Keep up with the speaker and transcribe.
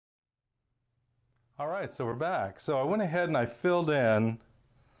All right, so we're back. So I went ahead and I filled in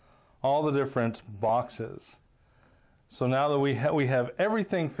all the different boxes. So now that we have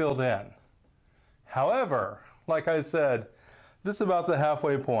everything filled in. However, like I said, this is about the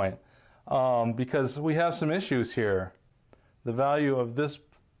halfway point because we have some issues here. The value of this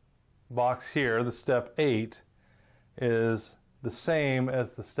box here, the step 8, is the same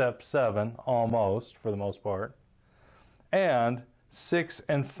as the step 7, almost, for the most part. And 6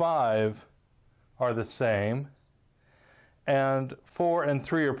 and 5 are the same, and 4 and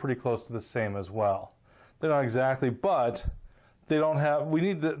 3 are pretty close to the same as well. They're not exactly, but they don't have, we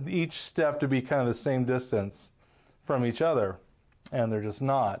need each step to be kind of the same distance from each other, and they're just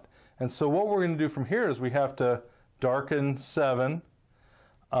not. And so what we're going to do from here is we have to darken 7,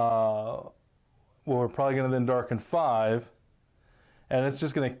 well, we're probably going to then darken 5, and it's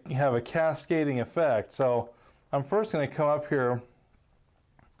just going to have a cascading effect. So I'm first going to come up here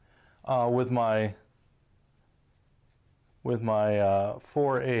with my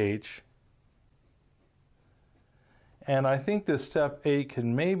 4H, and I think this step 8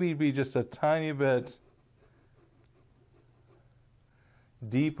 can maybe be just a tiny bit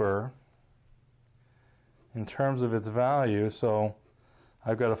deeper in terms of its value. So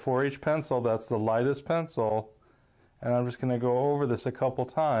I've got a 4H pencil, that's the lightest pencil, and I'm just going to go over this a couple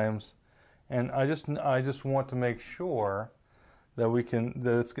times, and I just want to make sure that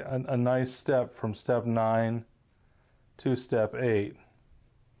it's a nice step from step 9 to step 8.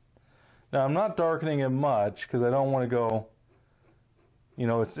 Now I'm not darkening it much because I don't want to go, you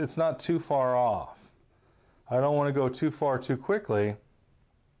know, it's not too far off. I don't want to go too far too quickly.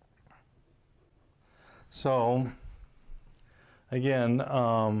 So again,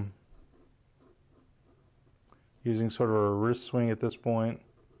 using sort of a wrist swing at this point.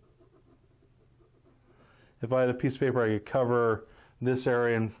 If I had a piece of paper, I could cover this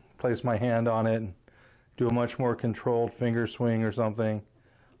area and place my hand on it and do a much more controlled finger swing or something.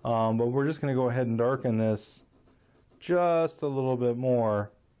 But we're just going to go ahead and darken this just a little bit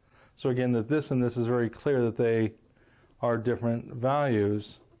more. So again, that this and this is very clear that they are different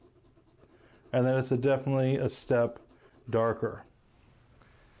values. And then it's definitely a step darker.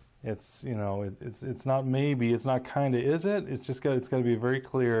 It's, you know, it's not maybe, it's not kind of, is it? It's got to be a very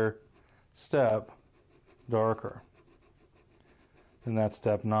clear step darker. And that's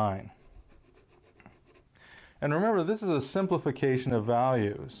step 9. And remember, this is a simplification of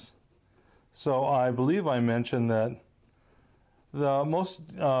values. So I believe I mentioned that most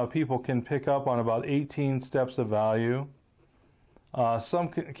people can pick up on about 18 steps of value. Some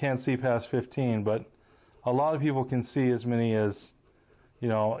can't see past 15, but a lot of people can see as many as, you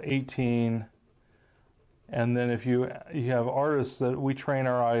know, 18. And then if you have artists that we train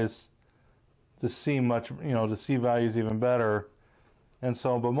our eyes to see much, you know, to see values even better. And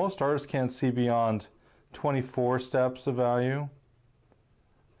so, but most artists can't see beyond 24 steps of value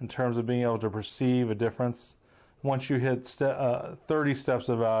in terms of being able to perceive a difference. Once you hit 30 steps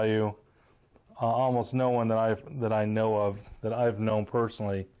of value, almost no one that I know of, that I've known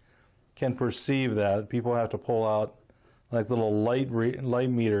personally, can perceive that. People have to pull out like little light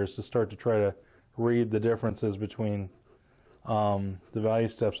meters to start to try to read the differences between the value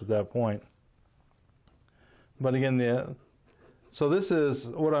steps at that point. But again, so this is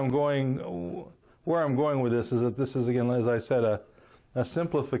what I'm going, where I'm going with this is that this is, again, as I said, a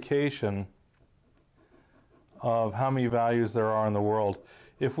simplification of how many values there are in the world.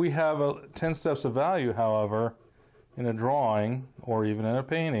 If we have 10 steps of value, however, in a drawing or even in a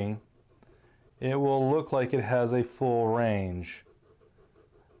painting, it will look like it has a full range.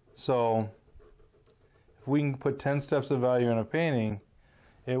 So if we can put 10 steps of value in a painting,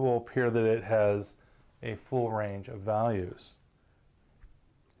 it will appear that it has a full range of values,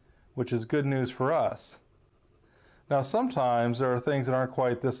 which is good news for us. Now sometimes there are things that aren't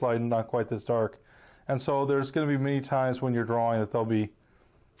quite this light and not quite this dark, and so there's going to be many times when you're drawing that there'll be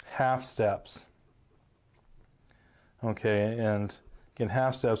half steps. Okay, and again,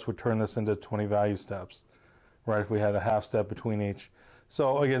 half steps would turn this into 20 value steps, right, if we had a half step between each.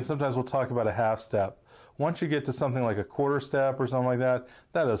 So again, sometimes we'll talk about a half step. Once you get to something like a quarter step or something like that,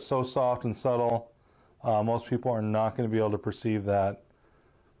 that is so soft and subtle, most people are not going to be able to perceive that.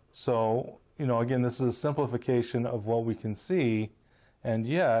 So, you know, again, this is a simplification of what we can see, and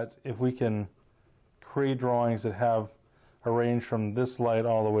yet, if we can create drawings that have a range from this light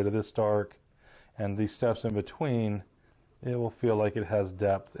all the way to this dark, and these steps in between, it will feel like it has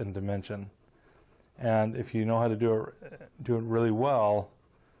depth and dimension. And if you know how to do it really well,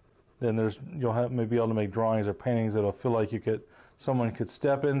 then you'll maybe be able to make drawings or paintings that'll feel like someone could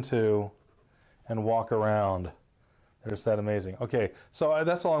step into and walk around. There's that amazing. Okay, so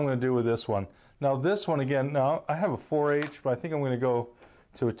that's all I'm going to do with this one. Now this one again, now I have a 4H, but I think I'm going to go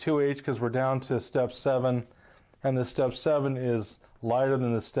to a 2H because we're down to step 7, and the step 7 is lighter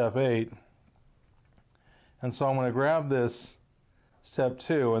than the step 8. And so I'm going to grab this step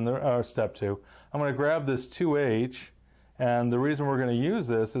 2, and step 2. I'm going to grab this 2H, and the reason we're going to use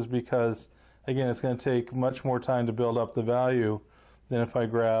this is because, again, it's going to take much more time to build up the value than if I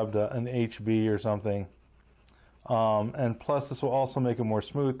grabbed an HB or something. And plus this will also make it more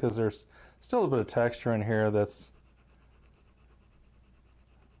smooth because there's still a bit of texture in here that's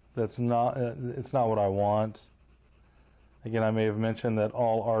not, it's not what I want. Again, I may have mentioned that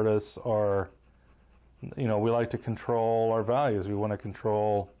all artists are, you know, we like to control our values. We want to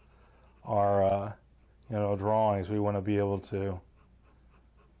control our, you know, drawings. We want to be able to,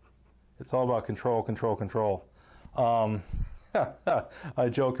 it's all about control, control, control. I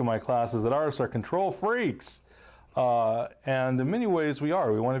joke in my classes that artists are control freaks. And in many ways we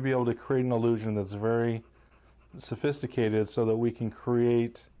are. We want to be able to create an illusion that's very sophisticated so that we can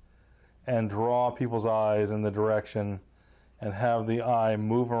create and draw people's eyes in the direction and have the eye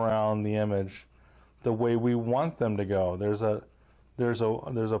move around the image the way we want them to go. There's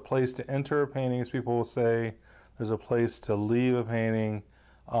a place to enter a painting, as people will say. There's a place to leave a painting.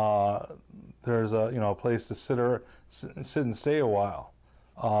 There's a, you know, a place to sit and stay a while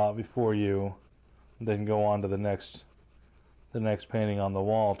before you then go on to the next painting on the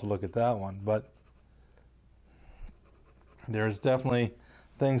wall to look at that one. But there's definitely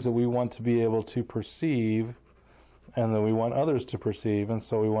things that we want to be able to perceive and that we want others to perceive, and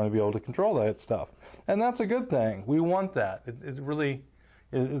so we want to be able to control that stuff. And that's a good thing. We want that. It really,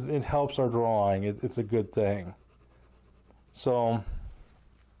 it helps our drawing. It's a good thing. So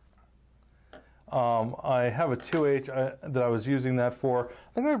I have a 2H that I was using that for. I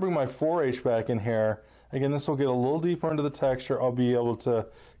think I'm going to bring my 4H back in here. Again, this will get a little deeper into the texture. I'll be able to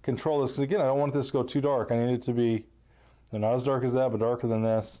control this, because again, I don't want this to go too dark. I need it to be not as dark as that, but darker than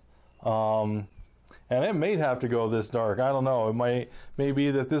this. And it may have to go this dark. I don't know. It may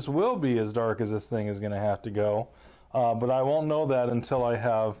be that this will be as dark as this thing is going to have to go. But I won't know that until I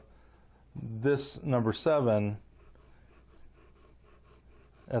have this number 7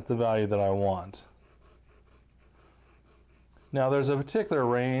 at the value that I want. Now there's a particular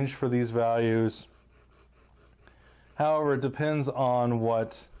range for these values. However, it depends on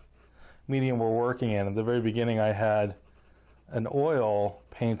what medium we're working in. At the very beginning I had an oil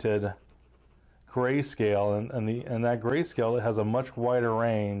painted grayscale, and that grayscale, it has a much wider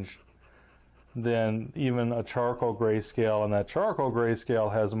range than even a charcoal grayscale, and that charcoal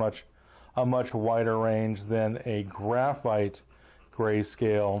grayscale has a much wider range than a graphite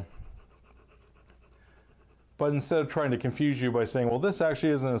grayscale. But instead of trying to confuse you by saying, well, this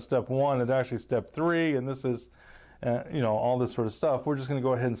actually isn't a step 1, it's actually step 3, and this is, you know, all this sort of stuff, we're just going to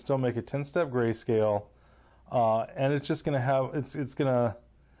go ahead and still make a 10-step grayscale, and it's just going to have, it's going to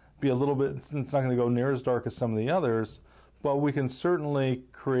be a little bit, it's not going to go near as dark as some of the others, but we can certainly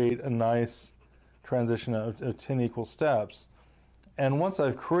create a nice transition of 10 equal steps. And once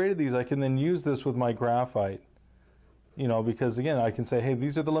I've created these, I can then use this with my graphite, you know, because again, I can say, hey,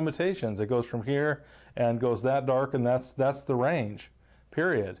 these are the limitations. It goes from here and goes that dark, and that's the range,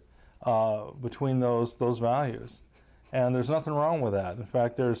 period, between those values. And there's nothing wrong with that. In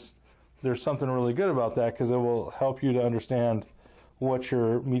fact, there's something really good about that, because it will help you to understand what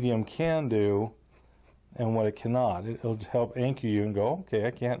your medium can do and what it cannot. It'll help anchor you and go, okay,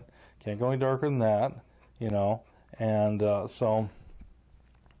 I can't go any darker than that, you know. And so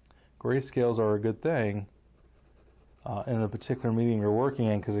grayscales are a good thing in the particular medium you're working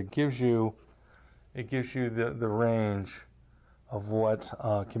in, because it gives you the range of what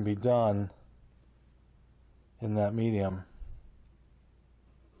can be done in that medium.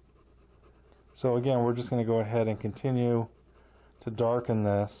 So again, we're just going to go ahead and continue to darken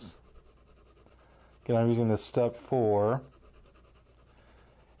this. Again, I'm using this step 4,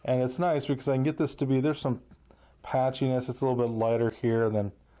 and it's nice because I can get this to be, there's some patchiness, it's a little bit lighter here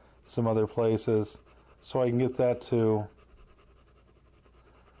than some other places, so I can get that to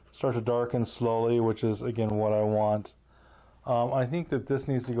start to darken slowly, which is again what I want. I think that this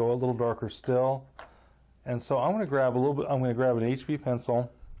needs to go a little darker still, and so I'm going to grab an HB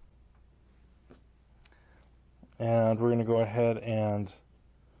pencil, and we're going to go ahead and,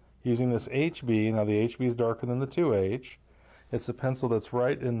 using this HB, now the HB is darker than the 2H, it's a pencil that's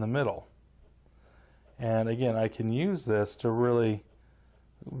right in the middle. And again, I can use this to really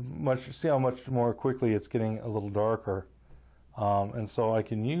see how much more quickly it's getting a little darker. And so I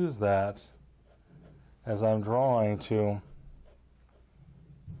can use that as I'm drawing to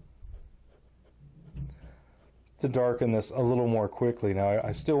to darken this a little more quickly. Now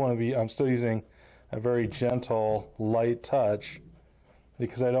I still want to be, I'm still using a very gentle, light touch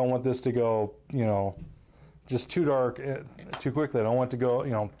because I don't want this to go, you know, just too dark too quickly. I don't want it to go,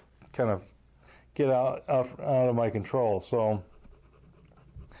 you know, kind of get out of my control. So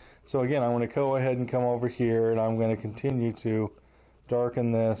again, I'm going to go ahead and come over here, and I'm going to continue to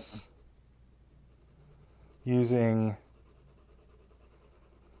darken this using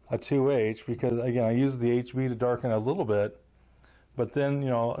a 2H, because again, I use the HB to darken a little bit, but then, you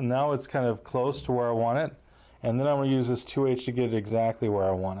know, now it's kind of close to where I want it, and then I'm going to use this 2H to get it exactly where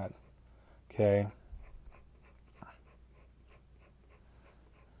I want it. Okay.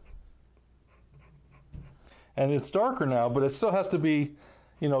 And it's darker now, but it still has to be,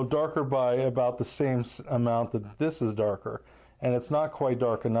 you know, darker by about the same amount that this is darker, and it's not quite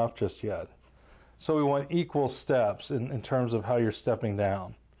dark enough just yet. So we want equal steps in terms of how you're stepping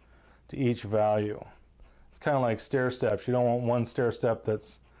down to each value. It's kind of like stair steps. You don't want one stair step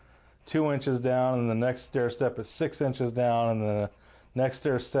that's 2 inches down, and the next stair step is 6 inches down, and the next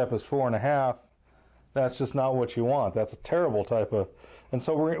stair step is 4.5. That's just not what you want. That's a terrible type of. And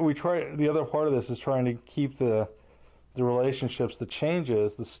so we try. The other part of this is trying to keep the relationships, the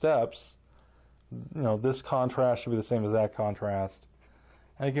changes, the steps. You know, this contrast should be the same as that contrast.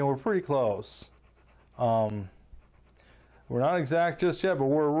 And again, we're pretty close. We're not exact just yet, but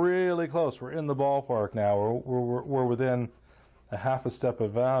we're really close. We're in the ballpark now. We're within a half a step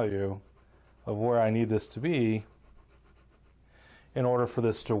of value of where I need this to be in order for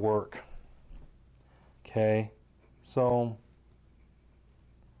this to work. Okay, so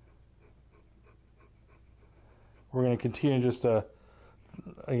we're going to continue just to,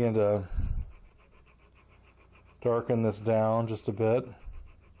 again, to darken this down just a bit.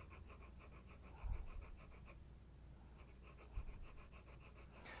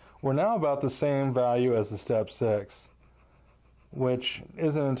 We're now about the same value as the step 6, which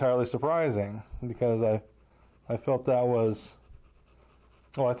isn't entirely surprising, because I felt that was,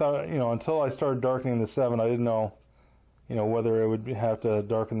 well, I thought, you know, until I started darkening the 7, I didn't know, you know, whether it would have to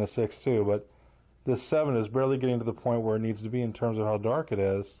darken the 6 too, but this 7 is barely getting to the point where it needs to be in terms of how dark it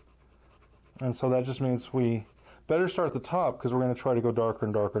is. And so that just means we better start at the top, because we're going to try to go darker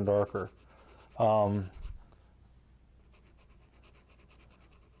and darker and darker.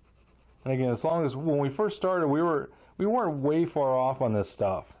 And again, as long as when we first started, we weren't way far off on this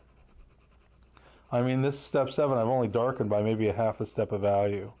stuff. I mean, this step 7, I've only darkened by maybe a half a step of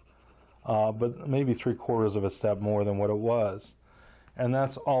value, but maybe 3/4 of a step more than what it was, and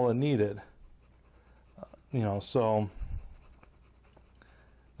that's all it needed. You know, so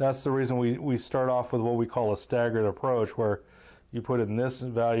that's the reason we start off with what we call a staggered approach, where you put in this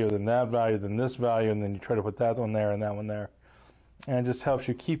value, then that value, then this value, and then you try to put that one there and that one there. And it just helps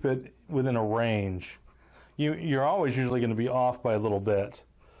you keep it within a range. You're always usually going to be off by a little bit,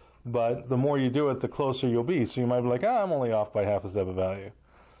 but the more you do it, the closer you'll be. So you might be like, I'm only off by half a step of value.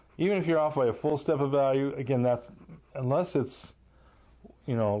 Even if you're off by a full step of value, again, that's, unless it's,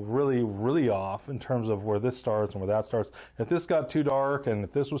 you know, really, really off in terms of where this starts and where that starts. If this got too dark and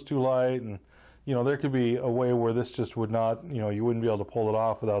if this was too light, and, you know, there could be a way where this just would not, you know, you wouldn't be able to pull it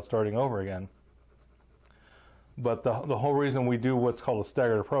off without starting over again. But the whole reason we do what's called a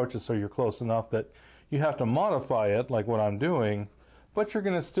staggered approach is so you're close enough that you have to modify it, like what I'm doing, but you're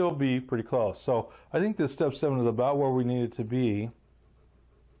going to still be pretty close. So I think this step 7 is about where we need it to be.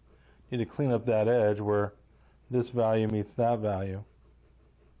 Need to clean up that edge where this value meets that value.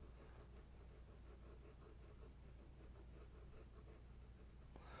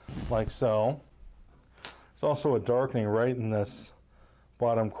 Like so. There's also a darkening right in this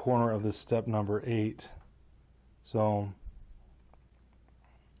bottom corner of this step number 8. So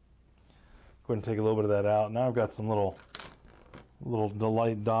go ahead and take a little bit of that out. Now I've got some little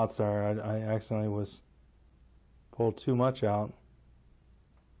light dots there. I accidentally pulled too much out.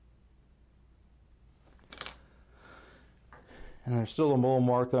 And there's still a little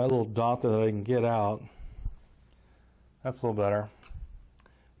mark, that little dot that I can get out. That's a little better.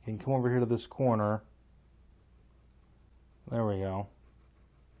 You can come over here to this corner. There we go.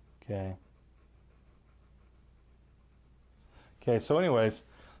 Okay. Okay, so anyways,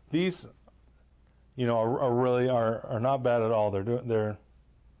 these, you know, are not bad at all. They're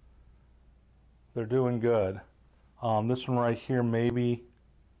doing good. This one right here, maybe,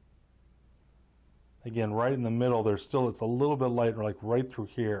 again, right in the middle, it's a little bit light, like right through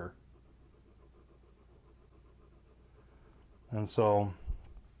here. And so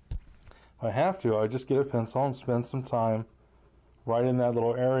if I have to, I just get a pencil and spend some time right in that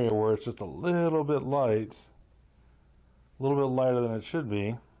little area where it's just a little bit light. A little bit lighter than it should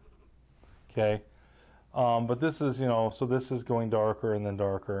be. Okay. But this is, so this is going darker and then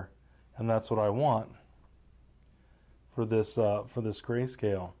darker, and that's what I want for this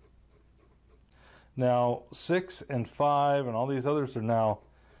grayscale. Now 6 and 5 and all these others are now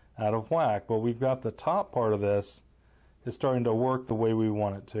out of whack, but we've got the top part of this is starting to work the way we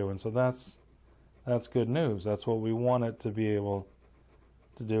want it to, and so that's good news. That's what we want it to be able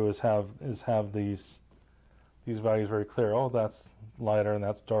to do, is have these values very clear. Oh, that's lighter and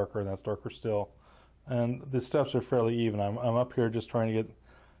that's darker and that's darker still, and the steps are fairly even. I'm up here just trying to get,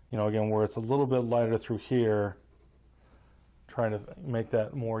 again, where it's a little bit lighter through here, trying to make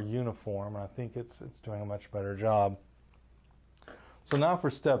that more uniform, and I think it's doing a much better job. So now for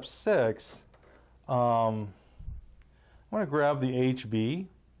step 6, I'm going to grab the HB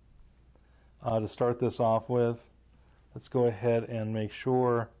to start this off with. Let's go ahead and make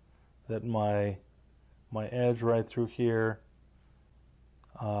sure that my edge right through here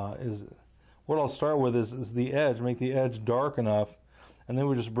is, what I'll start with is the edge, make the edge dark enough, and then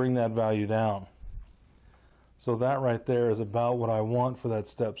we just bring that value down. So that right there is about what I want for that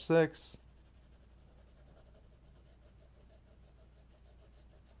step 6.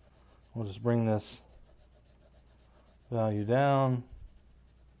 We'll just bring this value down.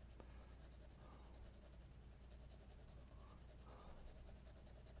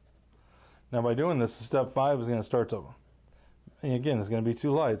 Now by doing this, step 5 is going to start to, and again, it's going to be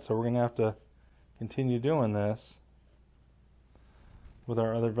too light, so we're going to have to continue doing this with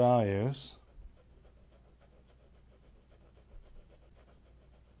our other values.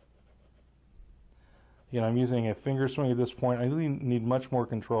 Again, I'm using a finger swing at this point. I really need much more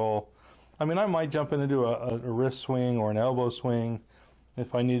control. I mean, I might jump in and do a wrist swing or an elbow swing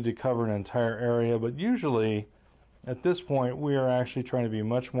if I needed to cover an entire area, but usually at this point we are actually trying to be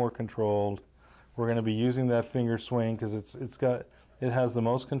much more controlled. We're going to be using that finger swing because it has the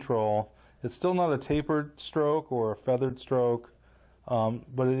most control. It's still not a tapered stroke or a feathered stroke,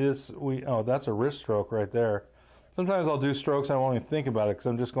 but it is. Oh, that's a wrist stroke right there. Sometimes I'll do strokes and I won't even think about it because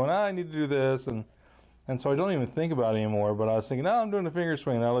I'm just going, I need to do this, and so I don't even think about it anymore. But I was thinking, I'm doing a finger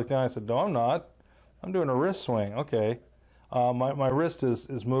swing. And I looked down and I said, no, I'm not. I'm doing a wrist swing. Okay. My wrist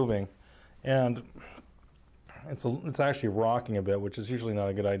is moving, and it's actually rocking a bit, which is usually not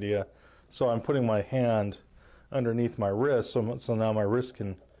a good idea. So I'm putting my hand underneath my wrist, so now my wrist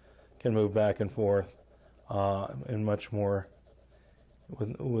can move back and forth in much more,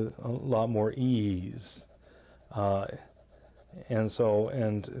 with a lot more ease. And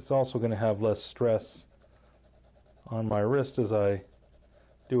it's also going to have less stress on my wrist as I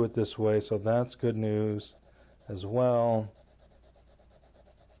do it this way, so that's good news as well.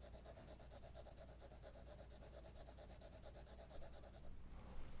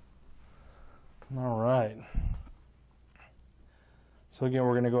 All right. So again,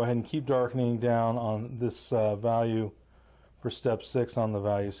 we're going to go ahead and keep darkening down on this value for step 6 on the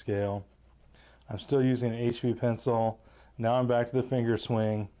value scale. I'm still using an HB pencil. Now I'm back to the finger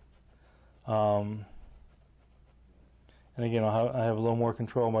swing. And again, I have a little more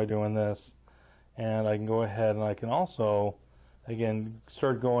control by doing this. And I can go ahead and I can also, again,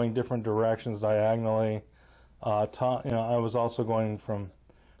 start going different directions diagonally. I was also going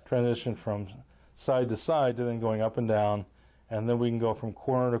transition from side to side to then going up and down. And then we can go from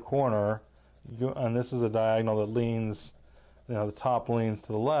corner to corner. And this is a diagonal that leans, the top leans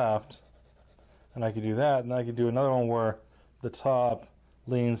to the left. And I could do that. And I could do another one where the top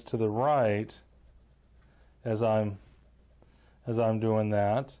leans to the right as I'm doing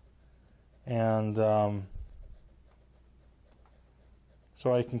that. And so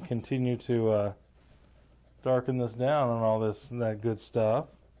I can continue to darken this down and all that good stuff.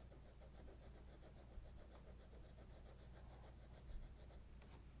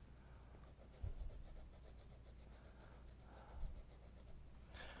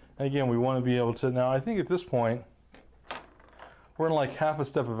 And again, we want to be able to, now I think at this point we're in like half a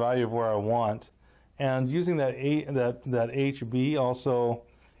step of value of where I want, and using that HB also,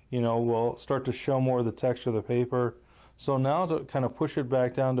 will start to show more of the texture of the paper. So now to kind of push it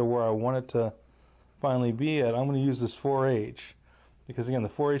back down to where I want it to finally be at, I'm going to use this 4H, because again, the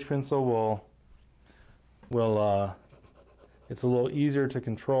 4H pencil will it's a little easier to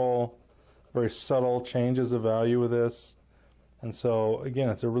control, very subtle changes of value with this. And so again,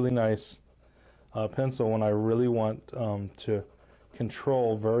 it's a really nice pencil when I really want to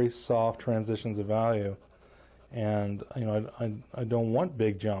control very soft transitions of value. And I don't want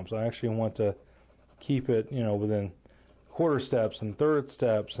big jumps. I actually want to keep it within quarter steps and third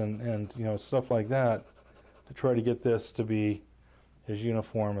steps and stuff like that, to try to get this to be as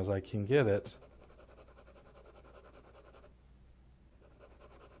uniform as I can get it.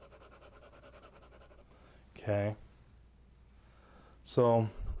 Okay. So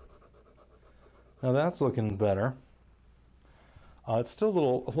now that's looking better. It's still a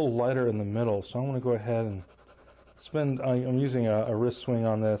little lighter in the middle, so I'm going to go ahead and spend. I'm using a wrist swing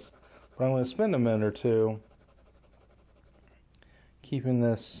on this, but I'm going to spend a minute or two keeping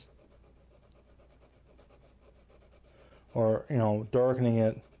this, or darkening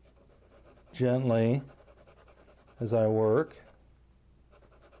it gently as I work.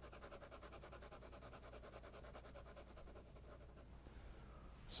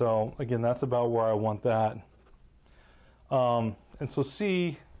 So again, that's about where I want that. And so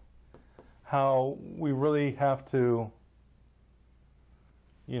see how we really have to,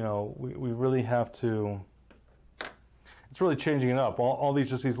 we really have to, it's really changing it up. All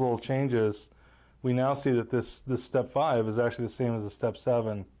these, just these little changes, we now see that this step 5 is actually the same as the step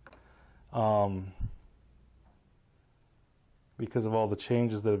 7. Because of all the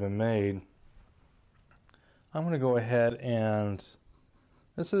changes that have been made. I'm going to go ahead and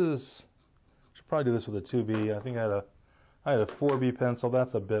should probably do this with a 2B. I think I had a 4B pencil.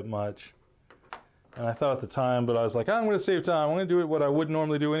 That's a bit much. And I thought at the time, but I was like, I'm going to save time. I'm going to do it what I would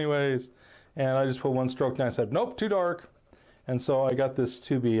normally do anyways. And I just put one stroke and I said, nope, too dark. And so I got this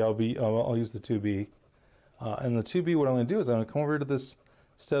 2B. I'll use the 2B. And the 2B, what I'm going to do is I'm going to come over to this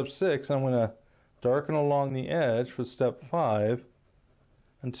step 6. I'm going to darken along the edge for step 5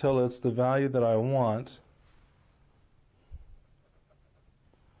 until it's the value that I want.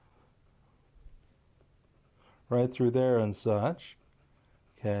 Right through there and such.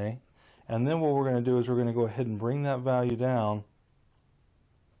 Okay. And then what we're going to do is we're going to go ahead and bring that value down.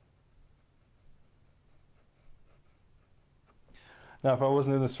 Now, if I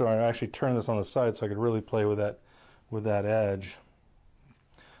wasn't in the store, I'd actually turn this on the side so I could really play with that edge.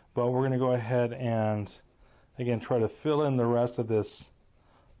 But we're going to go ahead and, again, try to fill in the rest of this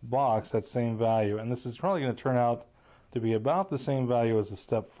box, that same value. And this is probably going to turn out to be about the same value as the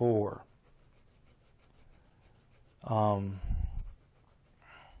step 4.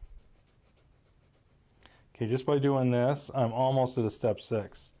 Okay, just by doing this, I'm almost at a step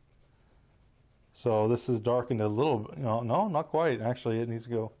 6. So this is darkened a little, no, not quite. Actually, it needs to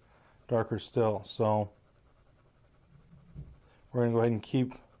go darker still. So we're going to go ahead and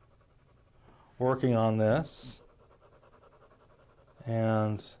keep working on this.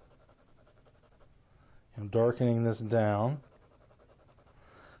 And I'm darkening this down.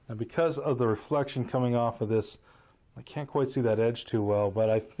 Now, because of the reflection coming off of this, I can't quite see that edge too well, but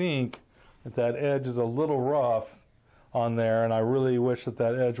I think that edge is a little rough on there, and I really wish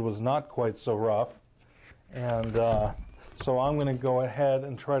that edge was not quite so rough. And so I'm going to go ahead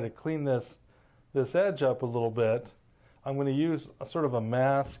and try to clean this edge up a little bit. I'm going to use a sort of a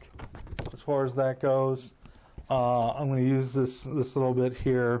mask as far as that goes. I'm going to use this little bit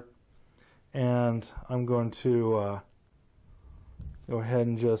here, and I'm going to go ahead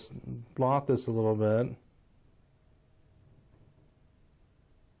and just blot this a little bit.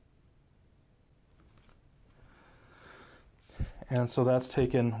 And so that's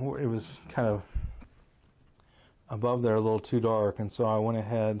taken, it was kind of above there a little too dark, and so I went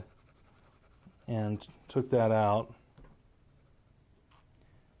ahead and took that out.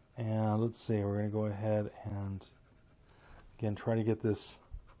 And let's see, we're going to go ahead and again try to get this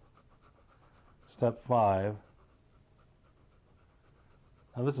step 5.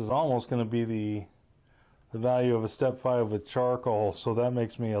 Now this is almost going to be the value of a step 5 with charcoal, so that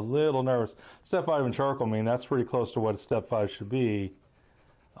makes me a little nervous. Step 5 in charcoal, I mean, that's pretty close to what step 5 should be.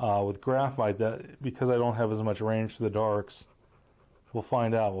 With graphite, that because I don't have as much range to the darks, we'll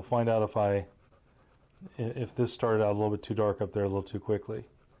find out. We'll find out if this started out a little bit too dark up there a little too quickly.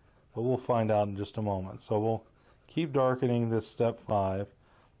 But we'll find out in just a moment. So we'll keep darkening this step 5.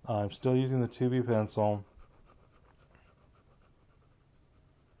 I'm still using the 2B pencil.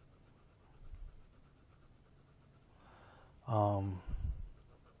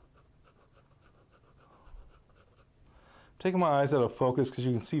 Taking my eyes out of focus because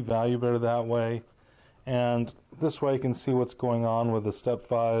you can see value better that way, and this way I can see what's going on with the step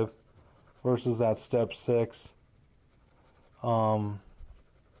 5 versus that step 6. I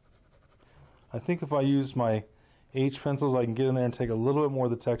think if I use my H pencils, I can get in there and take a little bit more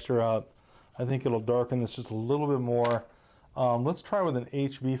of the texture out. I think it'll darken this just a little bit more. Let's try with an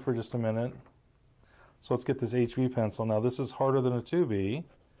HB for just a minute. So let's get this HB pencil. Now this is harder than a 2B.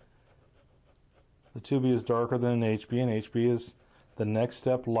 The 2B is darker than an HB, and HB is the next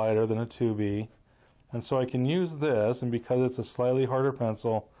step lighter than a 2B. And so I can use this, and because it's a slightly harder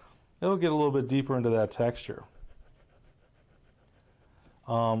pencil, it'll get a little bit deeper into that texture.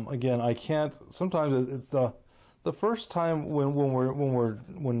 Again, I can't. Sometimes it's the first time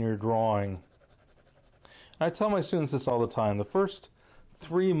when you're drawing. I tell my students this all the time. The first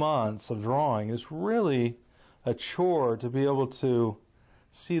 3 months of drawing is really a chore to be able to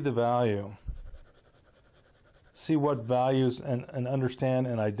see the value, see what values, and understand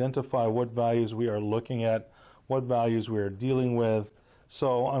and identify what values we are looking at, what values we are dealing with.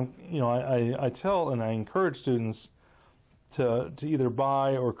 So I tell and I encourage students to either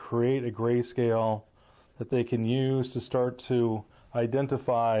buy or create a grayscale that they can use to start to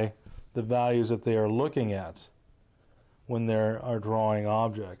identify the values that they are looking at when they are drawing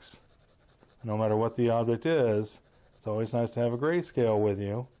objects. No matter what the object is, it's always nice to have a grayscale with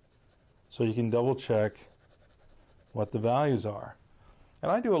you so you can double check what the values are. And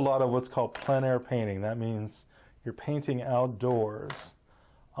I do a lot of what's called plein air painting. That means you're painting outdoors.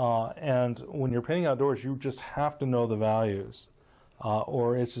 And when you're painting outdoors, you just have to know the values,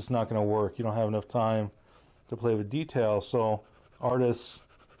 or it's just not going to work. You don't have enough time to play with detail. So artists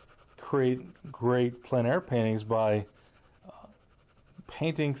create great plein air paintings by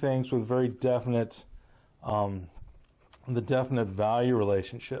painting things with very definite, the definite value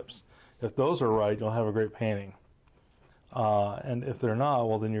relationships. If those are right, you'll have a great painting. And if they're not,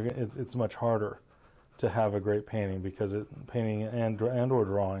 well, then it's much harder to have a great painting, because painting and or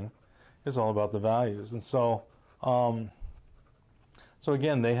drawing is all about the values. And so, so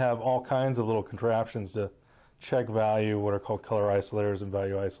again, they have all kinds of little contraptions to check value, what are called color isolators and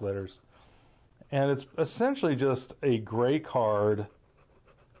value isolators. And it's essentially just a gray card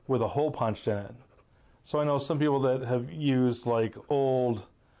with a hole punched in it. So I know some people that have used like old,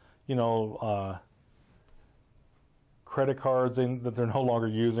 credit cards that they're no longer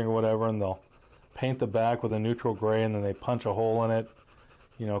using or whatever, and they'll paint the back with a neutral gray, and then they punch a hole in it.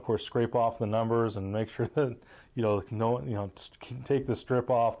 Of course, scrape off the numbers and make sure that take the strip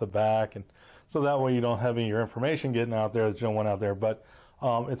off the back, and so that way you don't have any of your information getting out there that you don't want out there. But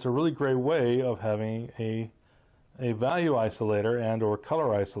it's a really great way of having a value isolator and or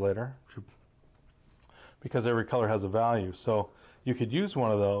color isolator, because every color has a value. So you could use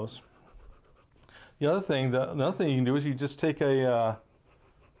one of those. The other thing you can do is you just take like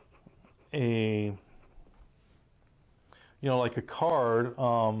a card,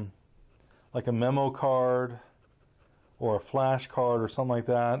 like a memo card or a flash card or something like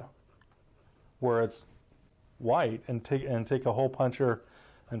that, where it's white, and take a hole puncher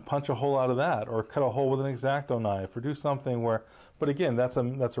and punch a hole out of that, or cut a hole with an X-Acto knife, or do something where. But again, that's a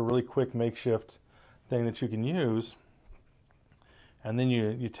really quick makeshift thing that you can use. And then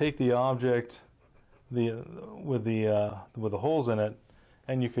you take the object with the holes in it,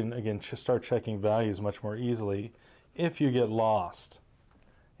 and you can again start checking values much more easily if you get lost.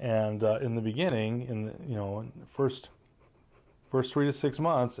 And in the beginning, in the first 3 to 6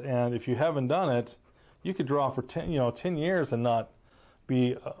 months, and if you haven't done it, you could draw for 10 years and not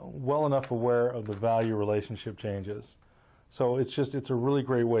be well enough aware of the value relationship changes. So it's a really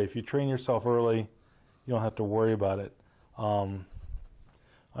great way. If you train yourself early, you don't have to worry about it.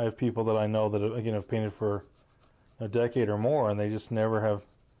 I have people that I know that again have painted for a decade or more, and they just never have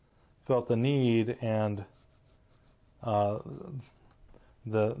felt the need, and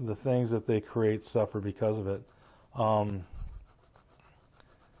the things that they create suffer because of it.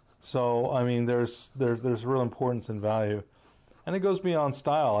 So I mean, there's real importance in value, and it goes beyond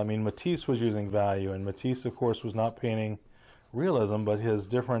style. I mean, Matisse was using value, and Matisse, of course, was not painting realism, but his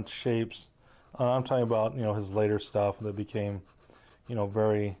different shapes. I'm talking about his later stuff that became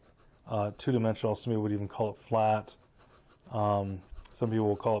very two-dimensional. Some people would even call it flat. Some people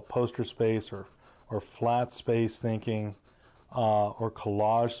will call it poster space or flat space thinking, or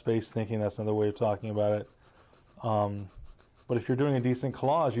collage space thinking. That's another way of talking about it. But if you're doing a decent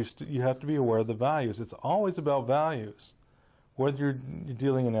collage, you have to be aware of the values. It's always about values. Whether you're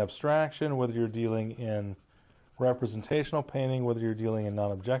dealing in abstraction, whether you're dealing in representational painting, whether you're dealing in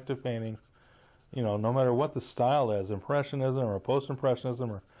non-objective painting, no matter what the style is, impressionism or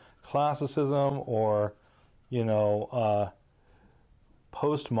post-impressionism or classicism or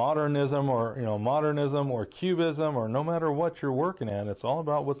postmodernism or modernism or cubism, or no matter what you're working at, it's all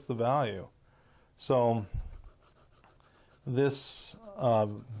about what's the value. So this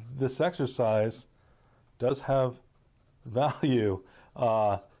exercise does have value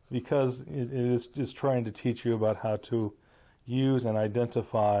because it is trying to teach you about how to use and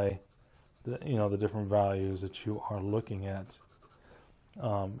identify the different values that you are looking at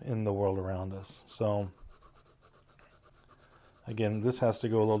in the world around us. So again, this has to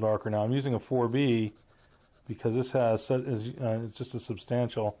go a little darker now. I'm using a 4B because this it's just a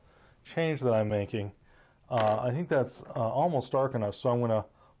substantial change that I'm making. I think that's almost dark enough, so I'm going to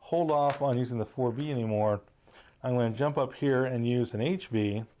hold off on using the 4B anymore. I'm going to jump up here and use an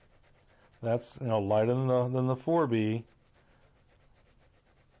HB That's, you know, lighter than the 4B.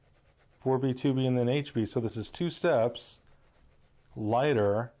 4B, 2B, and then HB. So this is 2 steps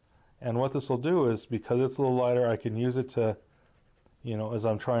lighter. And what this will do is, because it's a little lighter, I can use it to, you know, as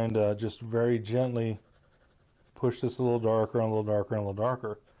I'm trying to just very gently push this a little darker and a little darker and a little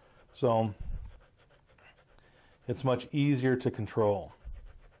darker. So it's much easier to control.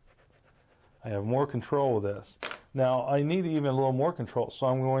 I have more control with this. Now I need even a little more control, so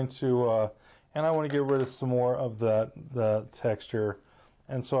I'm going to, and I want to get rid of some more of the texture,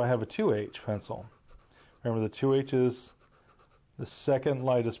 and so I have a 2H pencil. Remember, the 2H is the second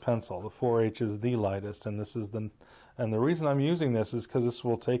lightest pencil. The 4H is the lightest, and this is and the reason I'm using this is because this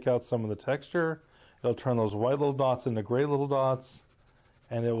will take out some of the texture. It'll turn those white little dots into gray little dots,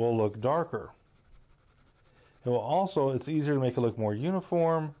 and it will look darker. It will also, it's easier to make it look more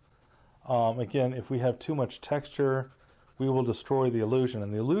uniform. Again, if we have too much texture, we will destroy the illusion.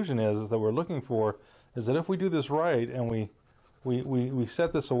 And the illusion is that we're looking for is that if we do this right and we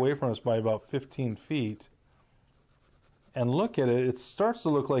set this away from us by about 15 feet and look at it, it starts to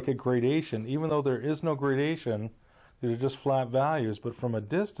look like a gradation, even though there is no gradation. These are just flat values, but from a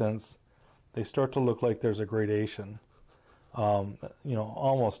distance, they start to look like there's a gradation. You know,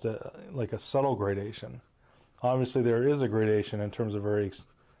 almost like a subtle gradation. Obviously, there is a gradation in terms of very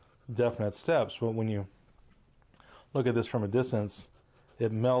definite steps, but when you look at this from a distance,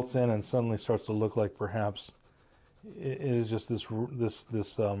 it melts in and suddenly starts to look like perhaps it is just this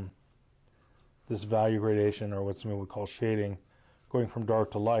value gradation, or what some would call shading, going from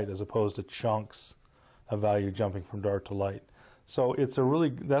dark to light, as opposed to chunks of value jumping from dark to light. So it's a really,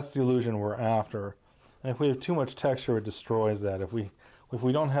 that's the illusion we're after. And if we have too much texture, it destroys that. If we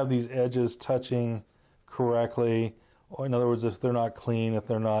don't have these edges touching correctly, or in other words, if they're not clean, if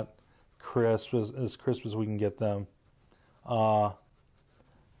they're not crisp, as crisp as we can get them,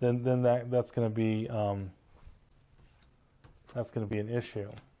 then that's going to be an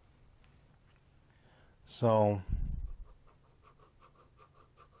issue. So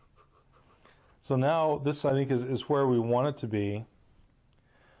now this, I think, is where we want it to be.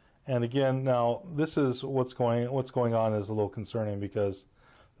 And again, now this is what's going on is a little concerning, because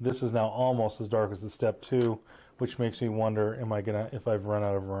this is now almost as dark as the step 2, which makes me wonder, if I've run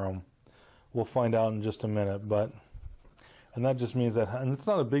out of room. We'll find out in just a minute, and that just means that, and it's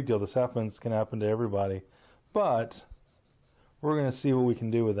not a big deal, this can happen to everybody, but we're going to see what we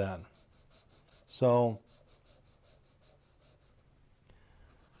can do with that. So,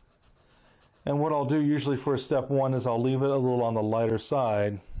 and what I'll do usually for step 1 is I'll leave it a little on the lighter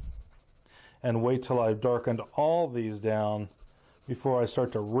side and wait till I've darkened all these down before I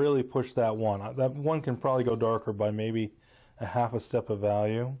start to really push that one. That one can probably go darker by maybe a half a step of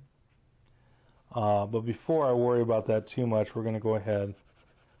value. But before I worry about that too much, we're going to go ahead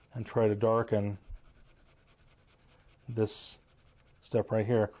and try to darken this step right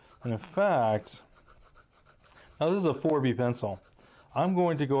here. And in fact, now this is a 4B pencil. I'm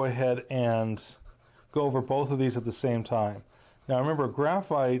going to go ahead and go over both of these at the same time. Now remember,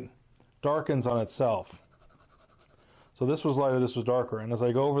 graphite darkens on itself. So this was lighter, this was darker. And as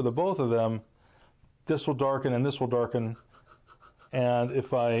I go over the both of them, this will darken and this will darken. And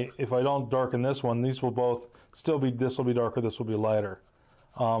if I don't darken this one, these will both still be, this will be darker, this will be lighter.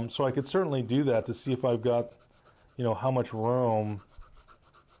 So I could certainly do that to see if I've got, you know, how much room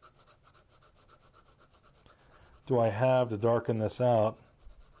do I have to darken this out.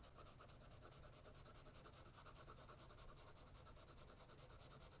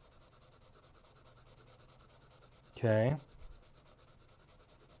 Okay.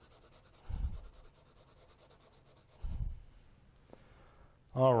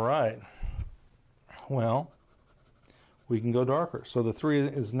 All right. Well, we can go darker. So the 3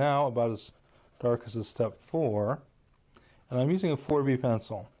 is now about as dark as the step 4, and I'm using a 4B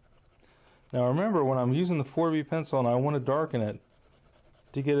pencil. Now remember, when I'm using the 4B pencil and I want to darken it,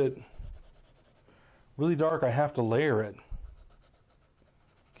 to get it really dark, I have to layer it.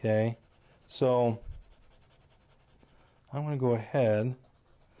 Okay, so I'm going to go ahead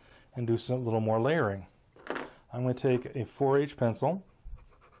and do a little more layering. I'm going to take a 4H pencil,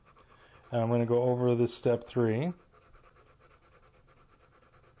 and I'm going to go over this step 3.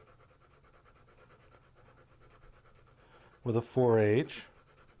 With a 4H.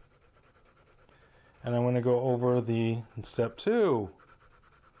 And I'm going to go over the step 2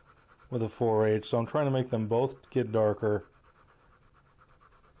 with a 4H. So I'm trying to make them both get darker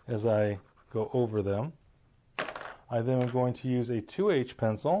as I go over them. I then am going to use a 2H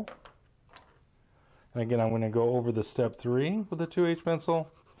pencil. And again, I'm going to go over the step 3 with a 2H pencil.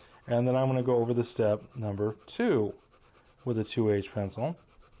 And then I'm going to go over the step number 2 with a 2H pencil.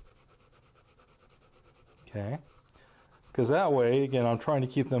 Okay, because that way, again, I'm trying to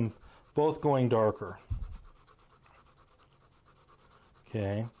keep them both going darker.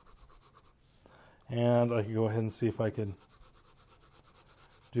 Okay, and I can go ahead and see if I could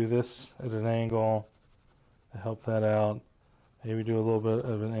do this at an angle to help that out. Maybe do a little bit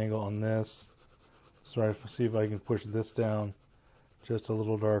of an angle on this. So see if I can push this down just a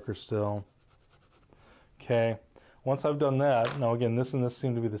little darker still. Okay, once I've done that, now again, this and this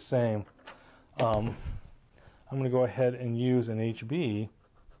seem to be the same. I'm going to go ahead and use an HB.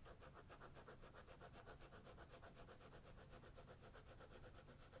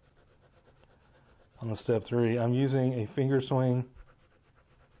 On the step 3, I'm using a finger swing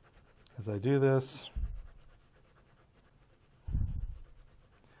as I do this.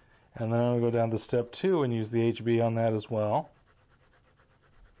 And then I'm going to go down to step 2 and use the HB on that as well.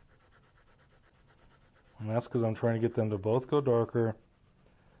 And that's because I'm trying to get them to both go darker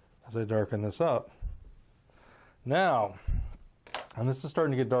as I darken this up. Now, and this is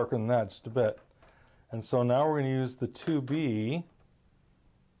starting to get darker than that just a bit. And so now we're going to use the 2B.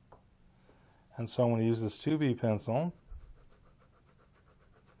 And so I'm going to use this 2B pencil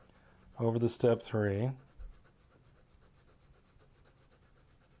over the step 3.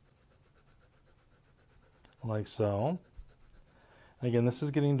 Like so. And again, this is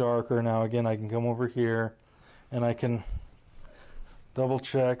getting darker. Now again, I can come over here and I can double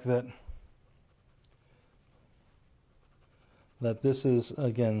check that this is,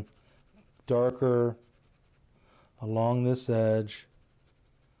 again, darker along this edge,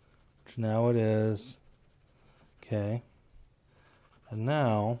 which now it is. Okay. And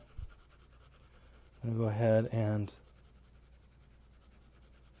now I'm going to go ahead and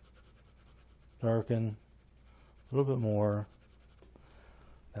darken a little bit more.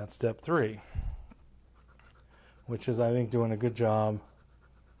 That's step 3, which is, I think, doing a good job.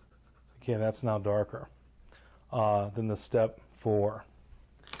 Okay, that's now darker than the step 4.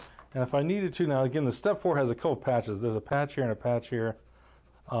 And if I needed to, now again, the step 4 has a couple patches. There's a patch here and a patch here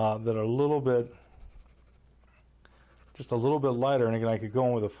that are a little bit, just a little bit lighter. And again, I could go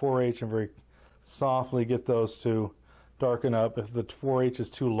in with a 4H and very softly get those to darken up. If the 4H is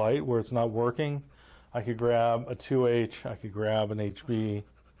too light where it's not working, I could grab a 2H, I could grab an HB,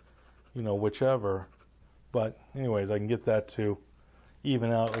 you know, whichever. But anyways, I can get that to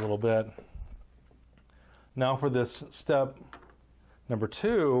even out a little bit. Now for this step number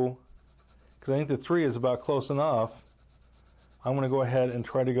 2, because I think the 3 is about close enough, I'm going to go ahead and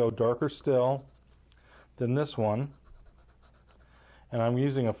try to go darker still than this one. And I'm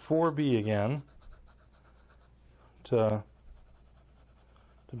using a 4B again to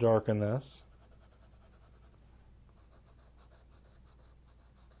darken this.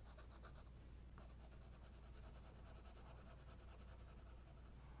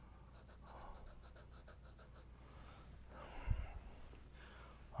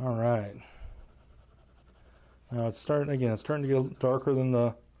 All right. Now it's starting again. It's starting to get darker than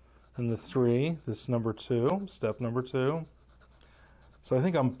the 3. This number 2, step number 2. So I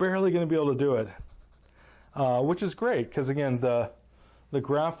think I'm barely going to be able to do it, which is great because again the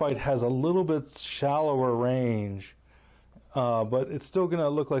graphite has a little bit shallower range, but it's still going to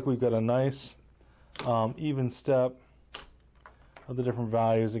look like we've got a nice even step of the different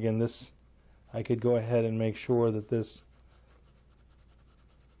values. Again, this I could go ahead and make sure that this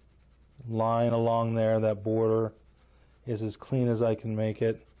line along there, that border, is as clean as I can make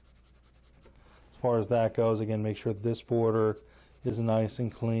it. As far as that goes, again, make sure this border is nice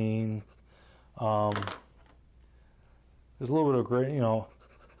and clean. There's a little bit of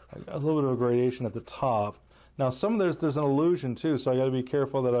a little bit of gradation at the top. Now, some of there's an illusion too, so I got to be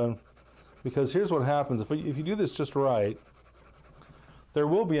careful that because here's what happens if you do this just right. There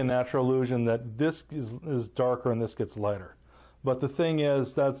will be a natural illusion that this is darker and this gets lighter. But the thing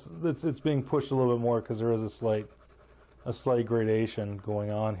is, it's being pushed a little bit more because there is a slight gradation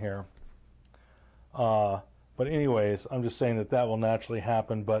going on here. But anyways, I'm just saying that will naturally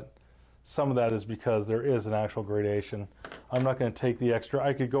happen. But some of that is because there is an actual gradation. I'm not going to take the extra.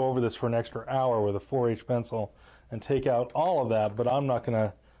 I could go over this for an extra hour with a 4H pencil and take out all of that. But I'm not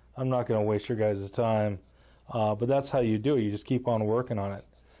going to waste your guys' time. But that's how you do it. You just keep on working on it.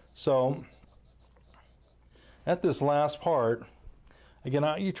 So at this last part, again,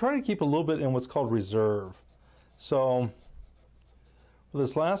 you try to keep a little bit in what's called reserve. So with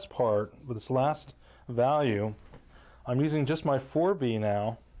this last part, with this last value, I'm using just my 4B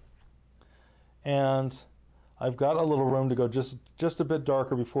now, and I've got a little room to go just a bit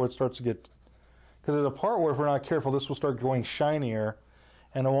darker before it starts to get, because at a part where if we're not careful, this will start going shinier,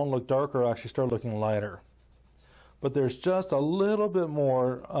 and it won't look darker, it'll actually start looking lighter. but there's just a little bit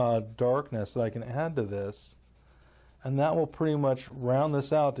more darkness that I can add to this, and that will pretty much round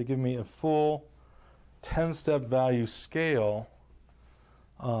this out to give me a full 10-step value scale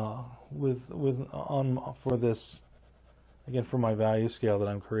for this, again, for my value scale that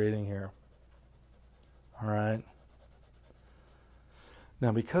I'm creating here. All right.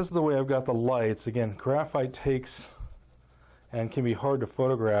 Now, because of the way I've got the lights, again, graphite takes and can be hard to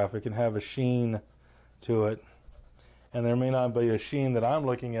photograph. It can have a sheen to it, and there may not be a sheen that I'm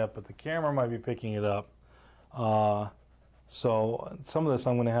looking at, but the camera might be picking it up. So some of this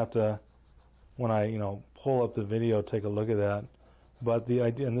I'm going to have to, when I pull up the video, take a look at that. But the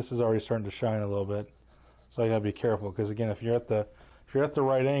idea, and this is already starting to shine a little bit, so I got to be careful, because again, if you're at the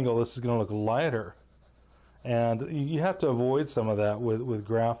right angle, this is going to look lighter. And you have to avoid some of that with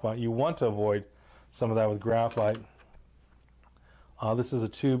graphite. You want to avoid some of that with graphite. This is a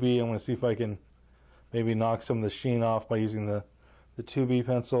 2B. I'm going to see if I can maybe knock some of the sheen off by using the 2B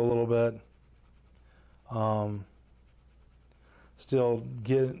pencil a little bit. Still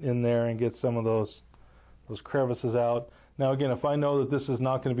get in there and get some of those crevices out. Now again, if I know that this is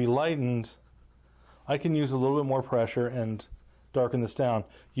not going to be lightened, I can use a little bit more pressure and darken this down.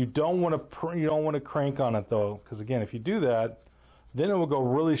 You don't want to crank on it though, because again, if you do that, then it will go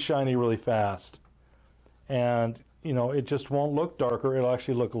really shiny really fast, and it just won't look darker. It'll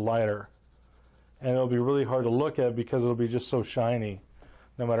actually look lighter, and it'll be really hard to look at because it'll be just so shiny,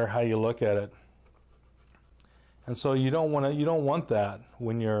 no matter how you look at it. And so you don't want that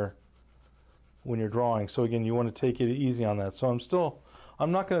when you're drawing. So again, you want to take it easy on that. So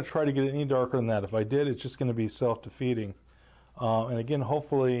I'm not going to try to get it any darker than that. If I did, it's just going to be self-defeating. And again,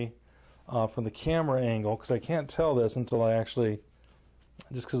 hopefully from the camera angle, because I can't tell this until I actually,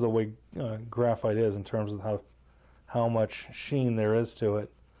 just because of the way graphite is in terms of how much sheen there is to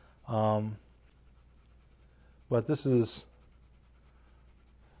it. But this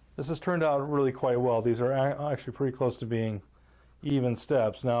has turned out really quite well. These are actually pretty close to being even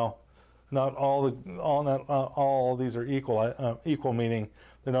steps. Now, not all these are equal. Equal meaning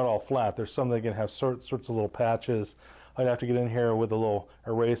they're not all flat. There's some that can have sorts of little patches. I'd have to get in here with a little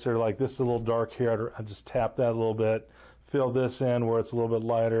eraser, like this is a little dark here. I'd just tap that a little bit, fill this in where it's a little bit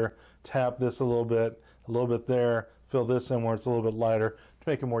lighter, tap this a little bit there, fill this in where it's a little bit lighter to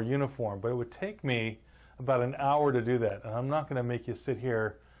make it more uniform. But it would take me about an hour to do that, and I'm not going to make you sit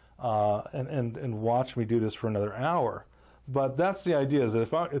here and watch me do this for another hour. But that's the idea, is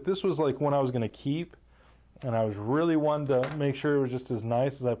that if this was like one I was going to keep, and I was really wanting to make sure it was just as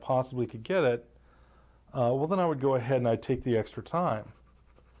nice as I possibly could get it, well, then I would go ahead and I'd take the extra time,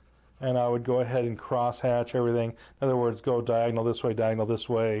 and I would go ahead and cross-hatch everything. In other words, go diagonal this way,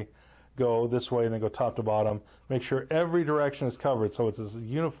 go this way, and then go top to bottom. Make sure every direction is covered, so it's as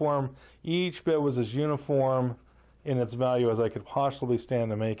uniform. Each bit was as uniform in its value as I could possibly stand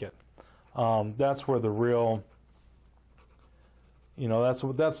to make it. That's where the real,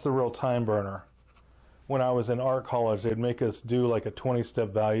 that's the real time burner. When I was in art college, they'd make us do like a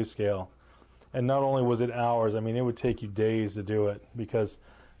 20-step value scale. And not only was it hours, I mean, it would take you days to do it, because,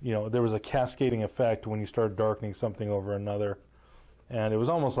 there was a cascading effect when you started darkening something over another. And it was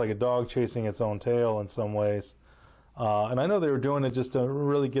almost like a dog chasing its own tail in some ways. And I know they were doing it just to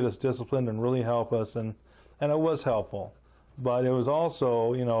really get us disciplined and really help us, and it was helpful. But it was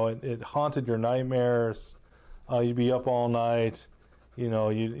also, it haunted your nightmares. You'd be up all night,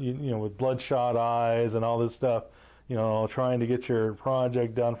 with bloodshot eyes and all this stuff, trying to get your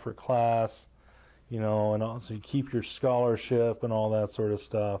project done for class, and also you keep your scholarship and all that sort of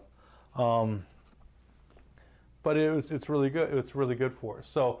stuff. But it's really good. It's really good for us.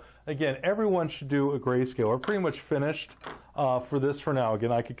 So again, everyone should do a grayscale. We're pretty much finished for this for now.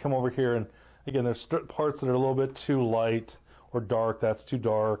 Again, I could come over here and again, there's parts that are a little bit too light or dark. That's too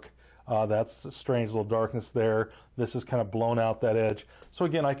dark. That's a strange little darkness there. This is kind of blown out that edge. So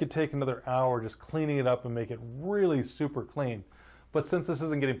again, I could take another hour just cleaning it up and make it really super clean. But since this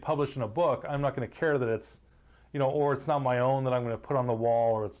isn't getting published in a book, I'm not going to care that it's, or it's not my own that I'm going to put on the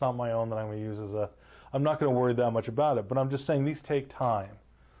wall, or it's not my own that I'm going to use as a, I'm not going to worry that much about it. But I'm just saying these take time.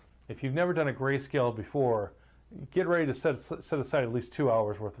 If you've never done a grayscale before, get ready to set aside at least 2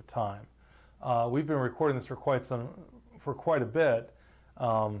 hours worth of time. We've been recording this for quite a bit.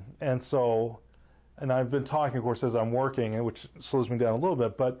 And I've been talking, of course, as I'm working, which slows me down a little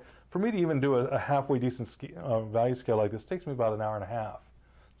bit, but for me to even do a halfway decent value scale like this takes me about an hour and a half,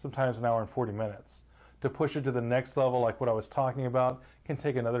 sometimes an hour and 40 minutes. To push it to the next level, like what I was talking about, can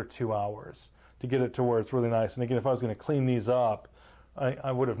take another 2 hours to get it to where it's really nice. And again, if I was going to clean these up,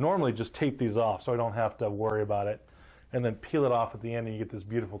 I would have normally just taped these off so I don't have to worry about it. and then peel it off at the end and you get this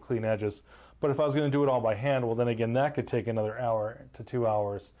beautiful clean edges. But if I was going to do it all by hand, well then again that could take another hour to 2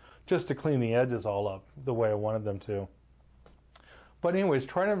 hours just to clean the edges all up the way I wanted them to. But anyways,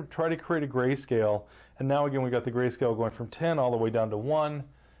 try to create a grayscale, and now again we got the grayscale going from 10 all the way down to 1,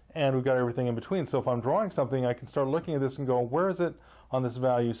 and we've got everything in between. So if I'm drawing something, I can start looking at this and go, where is it on this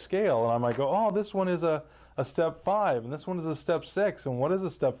value scale? And I might go, oh, this one is a step 5, and this one is a step 6, and what is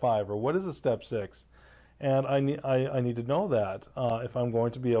a step 5, or what is a step 6? And I need to know that if I'm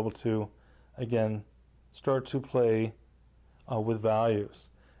going to be able to, again, start to play with values.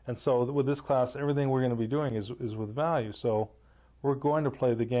 And so with this class, everything we're going to be doing is with value. So we're going to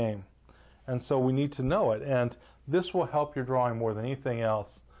play the game. And so we need to know it. And this will help your drawing more than anything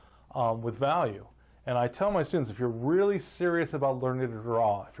else with value. And I tell my students, if you're really serious about learning to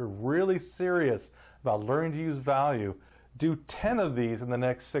draw, if you're really serious about learning to use value, do 10 of these in the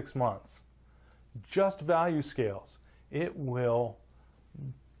next 6 months. Just value scales. It will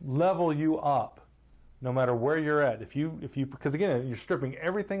level you up no matter where you're at. If you because again, you're stripping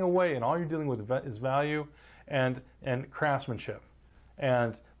everything away and all you're dealing with is value and craftsmanship,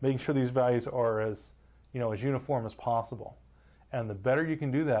 and making sure these values are as as uniform as possible. And the better you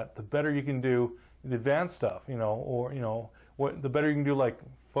can do that, the better you can do the advanced stuff, the better you can do like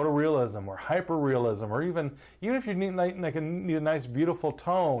photorealism or hyperrealism, or even if you need a nice beautiful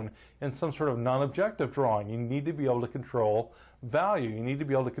tone in some sort of non-objective drawing, you need to be able to control value. You need to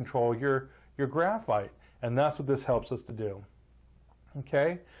be able to control your graphite, and that's what this helps us to do.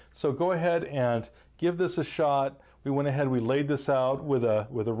 Okay, so go ahead and give this a shot. We went ahead, we laid this out with a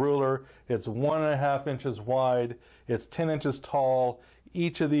ruler. It's 1.5 inches wide. It's 10 inches tall.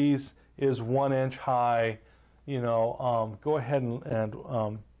 Each of these is 1 inch high. Go ahead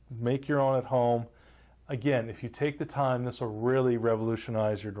and make your own at home. Again, if you take the time, this will really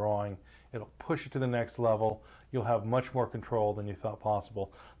revolutionize your drawing. It'll push it to the next level. You'll have much more control than you thought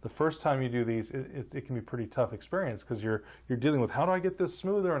possible. The first time you do these, it can be a pretty tough experience because you're dealing with, how do I get this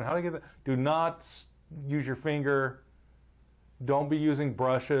smoother and how do I get that? Do not use your finger. Don't be using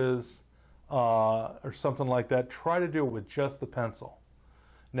brushes or something like that. Try to do it with just the pencil.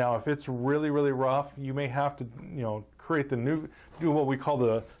 Now, if it's really, really rough, you may have to, create do what we call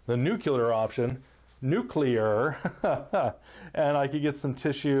the nuclear option, nuclear, and I could get some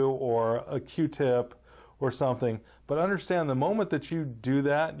tissue or a Q-tip or something. But understand, the moment that you do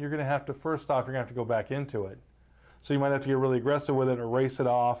that, you're going to have to, first off, you're going to have to go back into it. So you might have to get really aggressive with it, erase it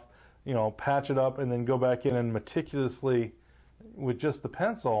off, patch it up, and then go back in and meticulously, with just the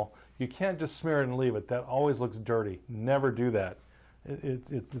pencil, you can't just smear it and leave it. That always looks dirty. Never do that.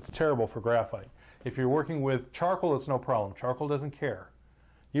 It's terrible for graphite. If you're working with charcoal, it's no problem. Charcoal doesn't care.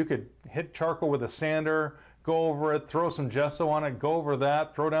 You could hit charcoal with a sander, go over it, throw some gesso on it, go over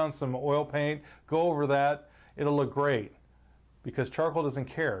that, throw down some oil paint, go over that. It'll look great because charcoal doesn't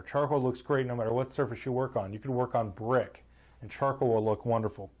care. Charcoal looks great no matter what surface you work on. You could work on brick and charcoal will look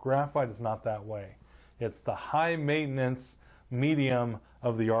wonderful. Graphite is not that way. It's the high maintenance medium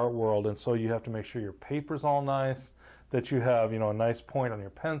of the art world, and so you have to make sure your paper's all nice, that you have a nice point on your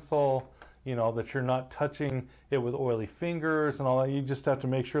pencil, that you're not touching it with oily fingers and all that. You just have to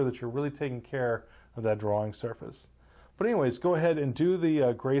make sure that you're really taking care of that drawing surface. But anyways, go ahead and do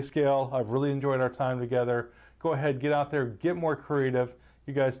the grayscale. I've really enjoyed our time together. Go ahead, get out there, get more creative.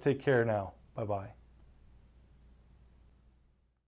 You guys take care now. Bye-bye.